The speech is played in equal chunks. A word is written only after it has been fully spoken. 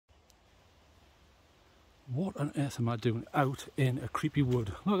What on earth am I doing out in a creepy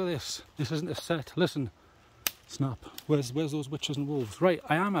wood? Look at this. This isn't a set. Listen. Snap. Where's those witches and wolves? Right,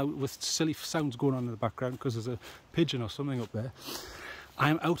 I am out with silly sounds going on in the background because there's a pigeon or something up there. I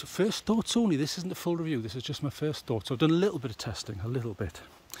am out. First thoughts only. This isn't a full review. This is just my first thoughts. So I've done a little bit of testing. A little bit.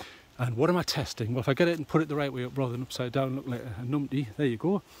 And what am I testing? Well, if I get it and put it the right way up rather than upside down, look like a numpty. There you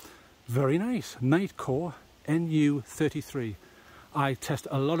go. Very nice. Nitecore NU33. I test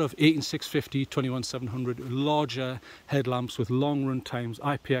a lot of 18650, 21700, larger headlamps with long run times,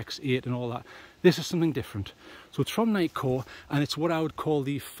 IPX8 and all that. This is something different. So it's from Nitecore, and it's what I would call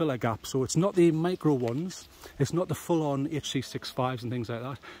the filler gap. So it's not the micro ones, it's not the full-on HC65s and things like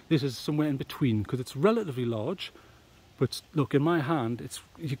that. This is somewhere in between because it's relatively large. But look, in my hand,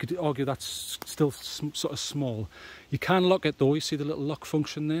 you could argue that's still sort of small. You can lock it though. You see the little lock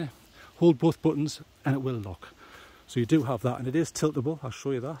function there? Hold both buttons and it will lock. So you do have that, and it is tiltable. I'll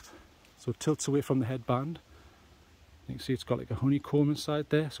show you that. So it tilts away from the headband. You can see it's got like a honeycomb inside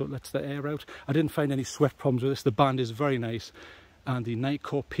there, so it lets the air out. I didn't find any sweat problems with this. The band is very nice, and the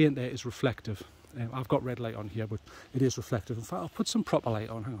Nitecore paint there is reflective. I've got red light on here, but it is reflective. In fact, I'll put some proper light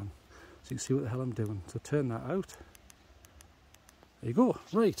on. Hang on, so you can see what the hell I'm doing. So turn that out. There you go.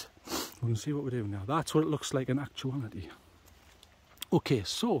 Right, we can see what we're doing now. That's what it looks like in actuality. Okay,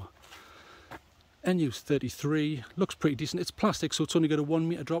 so NU33 looks pretty decent. It's plastic, so it's only got a 1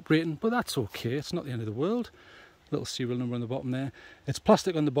 metre drop rating, but that's okay. It's not the end of the world. Little serial number on the bottom there. It's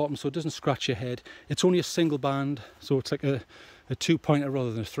plastic on the bottom, so it doesn't scratch your head. It's only a single band, so it's like a 2-pointer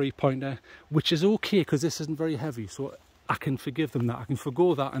rather than a 3-pointer, which is okay because this isn't very heavy, so I can forgive them that. I can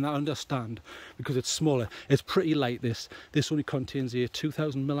forgo that, and I understand because it's smaller. It's pretty light. This only contains a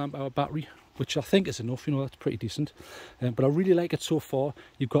 2000 milliamp hour battery, which I think is enough. You know, that's pretty decent. But I really like it so far.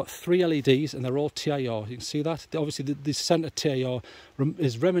 You've got 3 LEDs and they're all TIR. You can see that. Obviously the centre TIR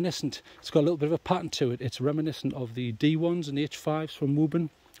is reminiscent. It's got a little bit of a pattern to it. It's reminiscent of the D1s and the H5s from Woburn,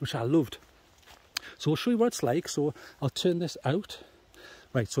 which I loved. So I'll show you what it's like. So I'll turn this out.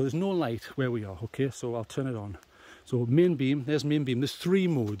 Right, so there's no light where we are. Okay, so I'll turn it on. So main beam, there's main beam. There's 3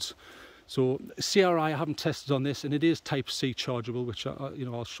 modes. So CRI I haven't tested on this, and it is Type C chargeable, which you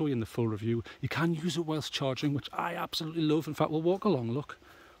know, I'll show you in the full review. You can use it whilst charging, which I absolutely love. In fact, we'll walk along. Look,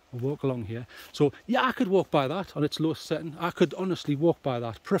 we'll walk along here. So yeah, I could walk by that on its lowest setting. I could honestly walk by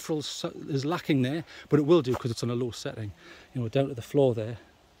that. Peripherals is lacking there, but it will do because it's on a low setting. You know, down to the floor there.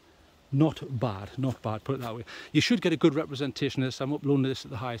 Not bad, not bad, put it that way. You should get a good representation of this. I'm uploading this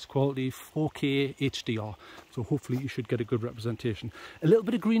at the highest quality, 4K HDR. So hopefully you should get a good representation. A little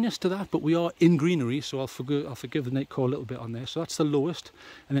bit of greenness to that, but we are in greenery, so I'll forgive the Nitecore a little bit on there. So that's the lowest.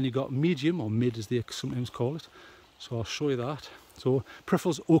 And then you've got medium, or mid as they sometimes call it. So I'll show you that. So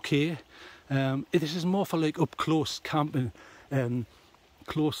peripherals okay. This is more for like up close camping,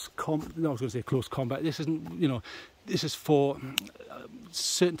 close combat. This isn't, you know, this is for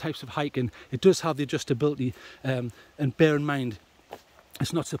certain types of hiking. It does have the adjustability, and bear in mind,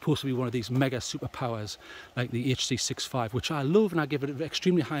 it's not supposed to be one of these mega superpowers like the HC65, which I love and I give it an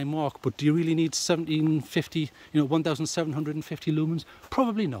extremely high mark. But do you really need 1750, you know, 1750 lumens?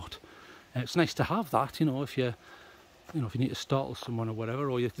 Probably not. It's nice to have that, you know, if you need to startle someone or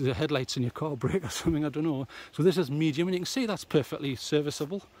whatever, or the headlights in your car break or something, I don't know. So this is medium, and you can see that's perfectly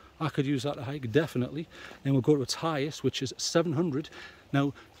serviceable. I could use that to hike, definitely. Then we'll go to its highest, which is 700.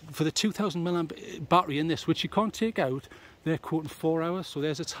 Now, for the 2000 milliamp battery in this, which you can't take out, they're quoting 4 hours, so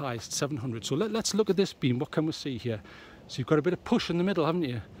there's its highest, 700. So let's look at this beam. What can we see here? So you've got a bit of push in the middle, haven't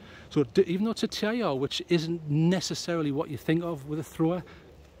you? So even though it's a TIR, which isn't necessarily what you think of with a thrower,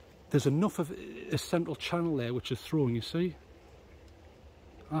 there's enough of a central channel there which is throwing, you see?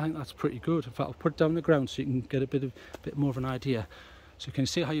 I think that's pretty good. In fact, I'll put it down on the ground so you can get a bit more of an idea. So you can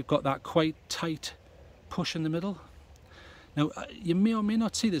see how you've got that quite tight push in the middle. Now, you may or may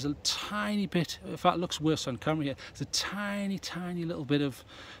not see there's a tiny bit, in fact it looks worse on camera here, there's a tiny little bit of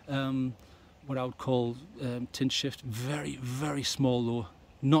what I would call tint shift. Very, very small though,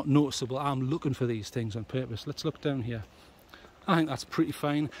 not noticeable. I'm looking for these things on purpose. Let's look down here. I think that's pretty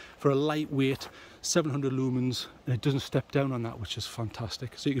fine for a lightweight 700 lumens, and it doesn't step down on that, which is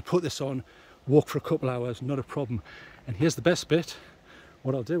fantastic. So you could put this on, walk for a couple hours, not a problem. And here's the best bit.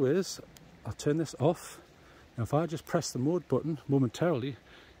 What I'll do is I'll turn this off. Now if I just press the mode button momentarily,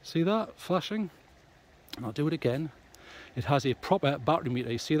 see that flashing? And I'll do it again. It has a proper battery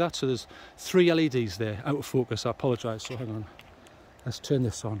meter, you see that? So there's 3 LEDs there, out of focus, I apologise, so hang on. Let's turn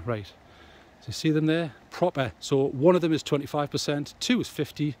this on, right. So you see them there? Proper. So one of them is 25%, 2 is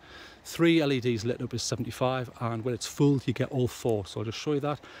 50, 3 LEDs lit up is 75, and when it's full you get all 4. So I'll just show you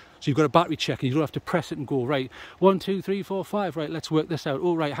that. So you've got a battery check and you don't have to press it and go, right, 1, 2, 3, 4, 5, right, let's work this out.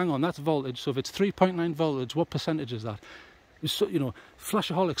 Oh right, hang on, that's voltage. So if it's 3.9 voltage, what percentage is that? So, you know,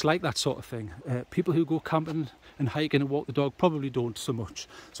 flashaholics like that sort of thing. People who go camping and hiking and walk the dog probably don't so much.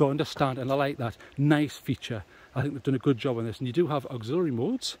 So I understand, and I like that. Nice feature. I think they've done a good job on this. And you do have auxiliary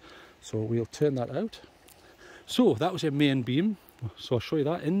modes, so we'll turn that out. So that was your main beam. So I'll show you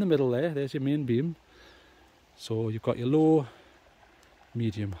that in the middle there. There's your main beam. So you've got your low,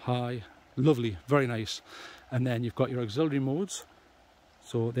 medium, high. Lovely, very nice. And then you've got your auxiliary modes.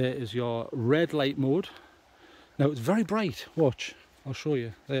 So there is your red light mode. Now it's very bright, watch, I'll show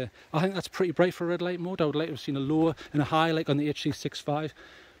you there. I think that's pretty bright for red light mode. I would like to have seen a lower and a high like on the HC65,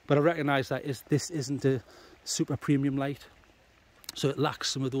 but I recognise that this isn't a super premium light, so it lacks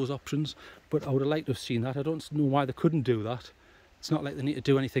some of those options, but I would have liked to have seen that. I don't know why they couldn't do that. It's not like they need to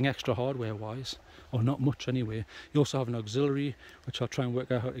do anything extra hardware wise, or not much anyway. You also have an auxiliary, which I'll try and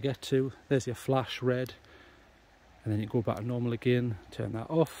work out how to get to. There's your flash red, and then you go back to normal again, turn that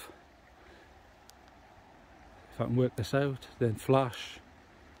off. If I can work this out, then flash,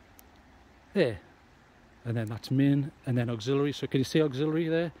 there, and then that's main, and then auxiliary. So can you see auxiliary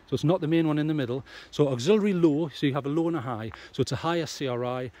there? So it's not the main one in the middle. So auxiliary low, so you have a low and a high. So it's a higher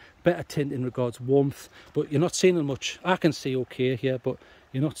CRI, better tint in regards warmth, but you're not seeing much. I can see okay here, but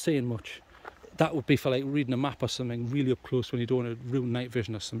you're not seeing much. That would be for like reading a map or something really up close when you don't want to ruin night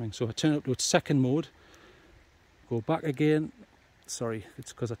vision or something. So I turn it up to its second mode, go back again. Sorry,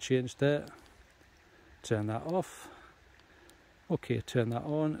 it's because I changed there. Turn that off. Okay, turn that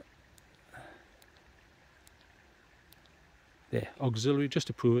on. There, auxiliary, just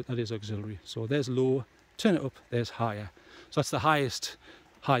to prove it, that is auxiliary. So there's low, turn it up, there's higher. So that's the highest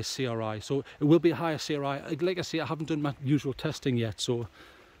high CRI. So it will be a higher CRI. Like I say, I haven't done my usual testing yet, so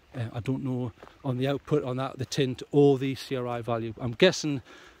I don't know on the output on that, the tint or the CRI value. I'm guessing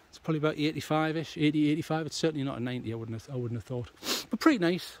it's probably about 85-ish, 80, 85. It's certainly not a 90, I wouldn't have thought. But pretty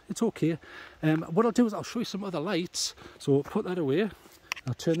nice, it's okay. What I'll do is I'll show you some other lights. So put that away.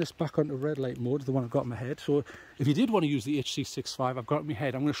 I'll turn this back onto red light mode, the one I've got in my head. So if you did want to use the HC65 I've got in my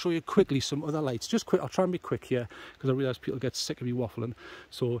head, I'm going to show you quickly some other lights. Just quick, I'll try and be quick here, because I realise people get sick of me waffling.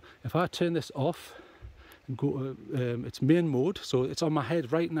 So if I turn this off and go to its main mode, so it's on my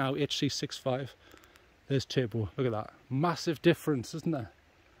head right now, HC65. There's turbo, look at that. Massive difference, isn't there?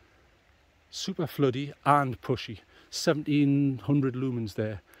 Super floody and pushy. 1700 lumens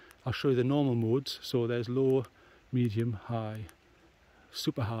there. I'll show you the normal modes. So there's low, medium, high,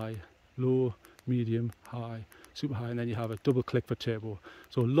 super high, low, medium, high, super high, and then you have a double click for turbo.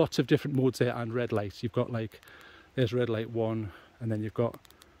 So lots of different modes there, and red lights. You've got like, there's red light 1, and then you've got,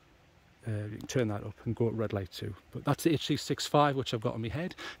 you can turn that up and go at red light 2. But that's the HC65 which I've got on my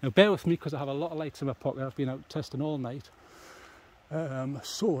head. Now bear with me because I have a lot of lights in my pocket. I've been out testing all night.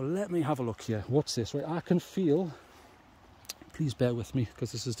 So let me have a look here. What's this? Right, I can feel, please bear with me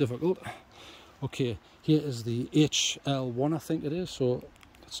because this is difficult. Okay, here is the HL1, I think it is. So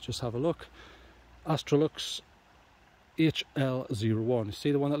let's just have a look. Astrolux HL01. You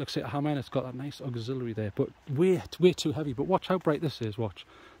see the one that looks like a hammer, and it's got that nice auxiliary there, but way too heavy. But watch how bright this is, watch.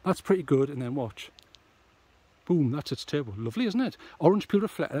 That's pretty good, and then watch. Boom, that's its turbo. Lovely, isn't it? Orange peel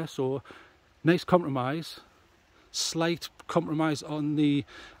reflector, so nice compromise. Slight compromise on the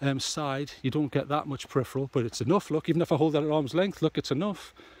side. You don't get that much peripheral, but it's enough. Look, even if I hold that at arm's length, look, it's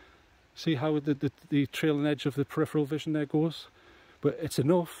enough. See how the trailing edge of the peripheral vision there goes? But it's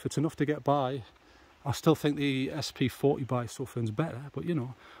enough to get by. I still think the SP40 by Sofern's better, but you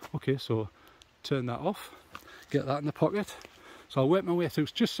know. Okay, so turn that off, get that in the pocket. So I'll work my way through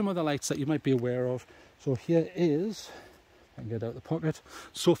just some of the lights that you might be aware of. So here is, I can get out the pocket,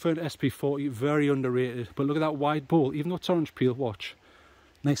 Sofern SP40, very underrated. But look at that wide bowl, even though it's orange peel, watch.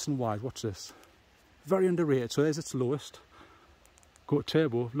 Nice and wide, watch this. Very underrated, so there's its lowest. Go to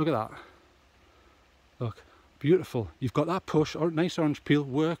turbo, look at that. Look, beautiful. You've got that push, or nice orange peel,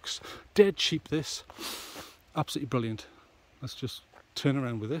 works. Dead cheap this. Absolutely brilliant. Let's just turn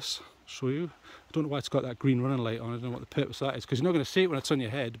around with this, show you. I don't know why it's got that green running light on, I don't know what the purpose of that is, because you're not going to see it when it's on your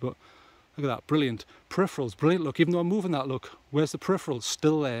head, but look at that, brilliant. Peripherals, brilliant. Look, even though I'm moving that, look, where's the peripherals?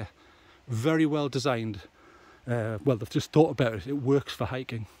 Still there. Very well designed. Well, they've just thought about it. It works for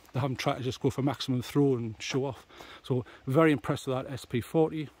hiking. They haven't tried to just go for maximum throw and show off. So very impressed with that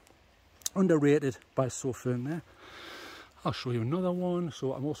SP40. Underrated by Sofern there. I'll show you another one.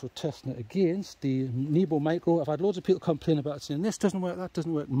 So I'm also testing it against the Nebo Micro. I've had loads of people complain about it, saying this doesn't work, that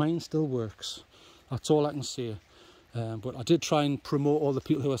doesn't work. Mine still works. That's all I can say. But I did try and promote all the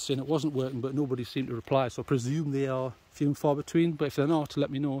people who are saying it wasn't working, but nobody seemed to reply. So I presume they are few and far between. But if they're not, let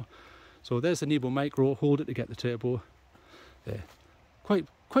me know. So there's the Nebo Micro, hold it to get the turbo. There.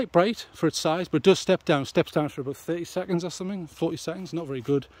 Quite bright for its size, but it does step down. Steps down for about 30 seconds or something, 40 seconds, not very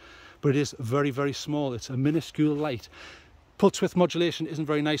good. But it is very, very small. It's a minuscule light. Pulse width modulation isn't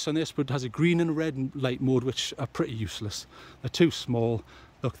very nice on this, but it has a green and red light mode, which are pretty useless. They're too small.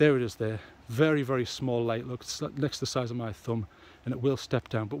 Look, there it is there. Very, very small light. Look, it's next to the size of my thumb, and it will step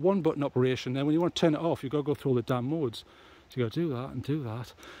down. But one button operation. Then when you want to turn it off, you've got to go through all the damn modes. So you got to do that and do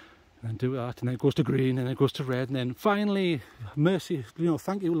that. And then do that, and then it goes to green, and then it goes to red, and then finally, mercy, you know,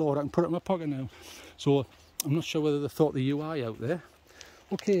 thank you Lord, I can put it in my pocket now. So I'm not sure whether they thought the UI out there.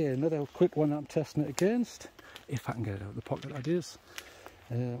 Okay, another quick one that I'm testing it against, if I can get it out of the pocket, that is.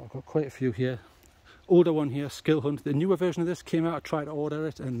 I've got quite a few here. Older one here, Skill Hunt. The newer version of this came out. I tried to order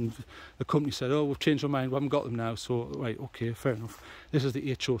it, and the company said, oh, we've changed our mind, we haven't got them now. So, right, okay, fair enough. This is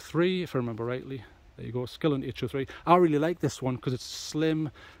the HO3, if I remember rightly. There you go, Skill Hunt HO3. I really like this one because it's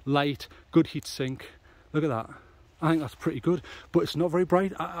slim, light, good heat sink. Look at that. I think that's pretty good, but it's not very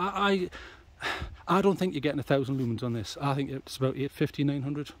bright. I don't think you're getting 1,000 lumens on this. I think it's about 850,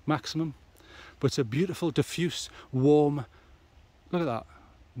 900 maximum. But it's a beautiful, diffuse, warm. Look at that.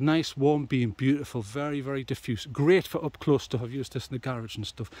 Nice, warm beam, beautiful, very, very diffuse. Great for up close stuff. I've used this in the garage and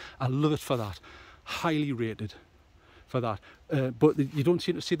stuff. I love it for that. Highly rated for that, but you don't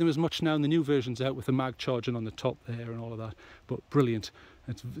seem to see them as much now in the new versions out with the mag charging on the top there and all of that. But brilliant.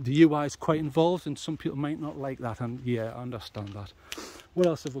 The UI is quite involved, and some people might not like that, and yeah, I understand that. What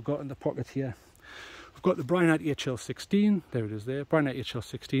else have we got in the pocket here? We've got the Brynite HL16. There it is there, Brynite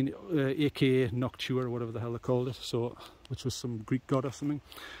HL16, aka Noctua, or whatever the hell they called it, so which was some Greek god or something.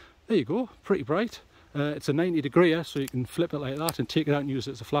 There you go, pretty bright. It's a 90 degree, so you can flip it like that and take it out and use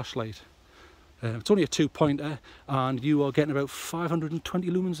it as a flashlight. It's only a 2-pointer, and you are getting about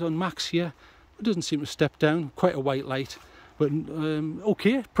 520 lumens on max here. It doesn't seem to step down. Quite a white light, but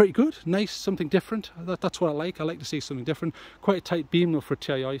okay, pretty good. Nice, something different. That's what I like. I like to see something different. Quite a tight beam though for a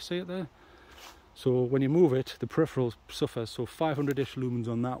TII, see it there? So when you move it, the peripheral suffers. So 500-ish lumens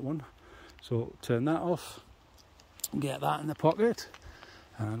on that one. So turn that off, get that in the pocket,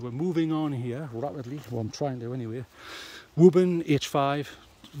 and we're moving on here rapidly. Well, I'm trying to anyway. Woburn H5.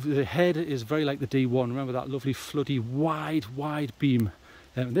 The head is very like the D1. Remember that lovely floody wide beam.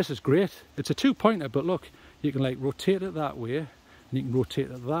 And this is great. It's a 2-pointer, but look, you can like rotate it that way, and you can rotate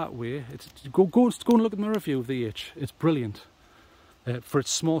it that way. Go and look at my review of the H. It's brilliant. For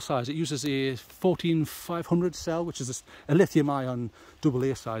its small size, it uses a 14500 cell, which is a lithium-ion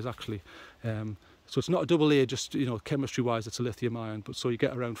AA size actually. So it's not a AA, just, you know, chemistry-wise, it's a lithium-ion. But so you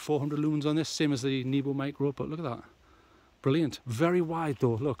get around 400 lumens on this, same as the Nebo Micro. But look at that. Brilliant. Very wide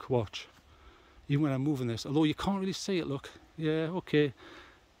though, look, watch. Even when I'm moving this, although you can't really see it, look. Yeah, okay.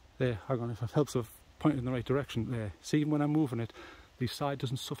 There, hang on, if it helps, I've pointed in the right direction. There. See, even when I'm moving it, the side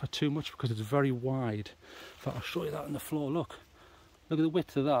doesn't suffer too much because it's very wide. In fact, I'll show you that on the floor, look. Look at the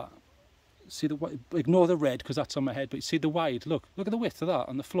width of that. See the white, ignore the red because that's on my head, but you see the wide, look at the width of that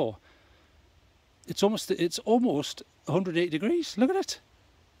on the floor. It's almost 180 degrees, look at it.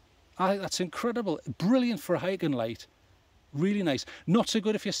 I think that's incredible. Brilliant for a hiking light. Really nice. Not so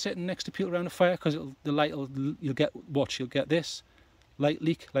good if you're sitting next to people around a fire because the light you'll get this light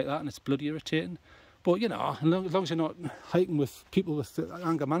leak like that, and it's bloody irritating. But you know, as long as you're not hiking with people with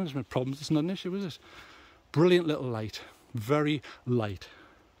anger management problems, it's not an issue, is it? Brilliant little light, very light.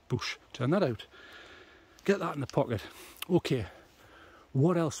 Bush. Turn that out. Get that in the pocket. Okay.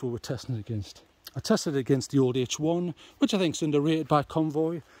 What else were we testing it against? I tested it against the old H1, which I think is underrated by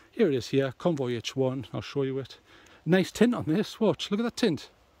Convoy. Here it is here, Convoy H1. I'll show you it. Nice tint on this, watch, look at that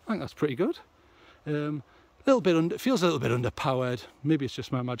tint. I think that's pretty good. It feels a little bit underpowered, maybe it's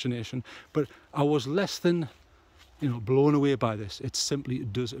just my imagination, but I was less than, you know, blown away by this. It simply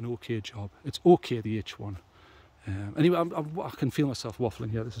does an okay job. It's okay, the H1. Anyway, I can feel myself waffling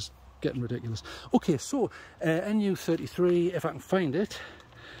here, this is getting ridiculous. Okay, so NU33, if I can find it,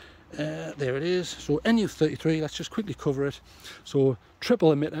 there it is. So NU33, let's just quickly cover it. So triple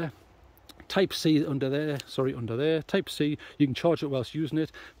emitter, Type C under there, Type C, you can charge it whilst using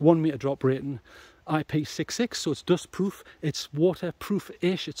it, 1 meter drop rating, IP66, so it's dust proof, it's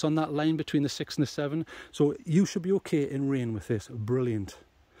waterproof-ish, it's on that line between the 6 and the 7, so you should be okay in rain with this. Brilliant.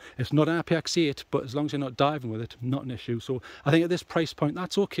 It's not an IPX8, but as long as you're not diving with it, not an issue. So I think at this price point,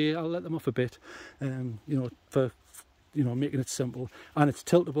 that's okay. I'll let them off a bit, you know, for, you know, making it simple. And it's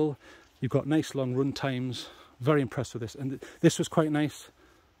tiltable. You've got nice long run times. Very impressed with this. And this was quite nice.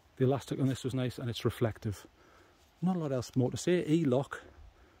 The elastic on this was nice, and it's reflective. Not a lot else more to say. E-lock,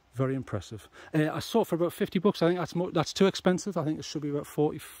 very impressive. I saw it for about 50 bucks. I think that's too expensive. I think it should be about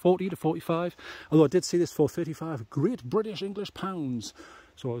 40 to 45. Although I did see this for 35 great British English pounds.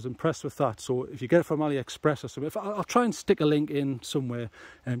 So I was impressed with that. So if you get it from AliExpress or something, I'll try and stick a link in somewhere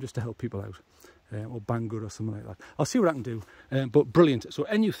just to help people out. Or Banggood or something like that. I'll see what I can do, but brilliant. So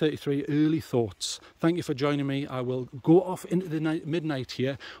NU33, early thoughts. Thank you for joining me. I will go off into the midnight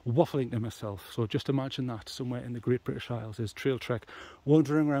here, waffling to myself. So just imagine that, somewhere in the Great British Isles is TrailTrek,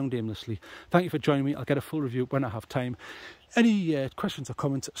 wandering around aimlessly. Thank you for joining me. I'll get a full review when I have time. Any questions or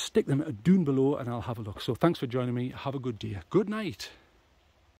comments, stick them down below and I'll have a look. So thanks for joining me. Have a good day. Good night.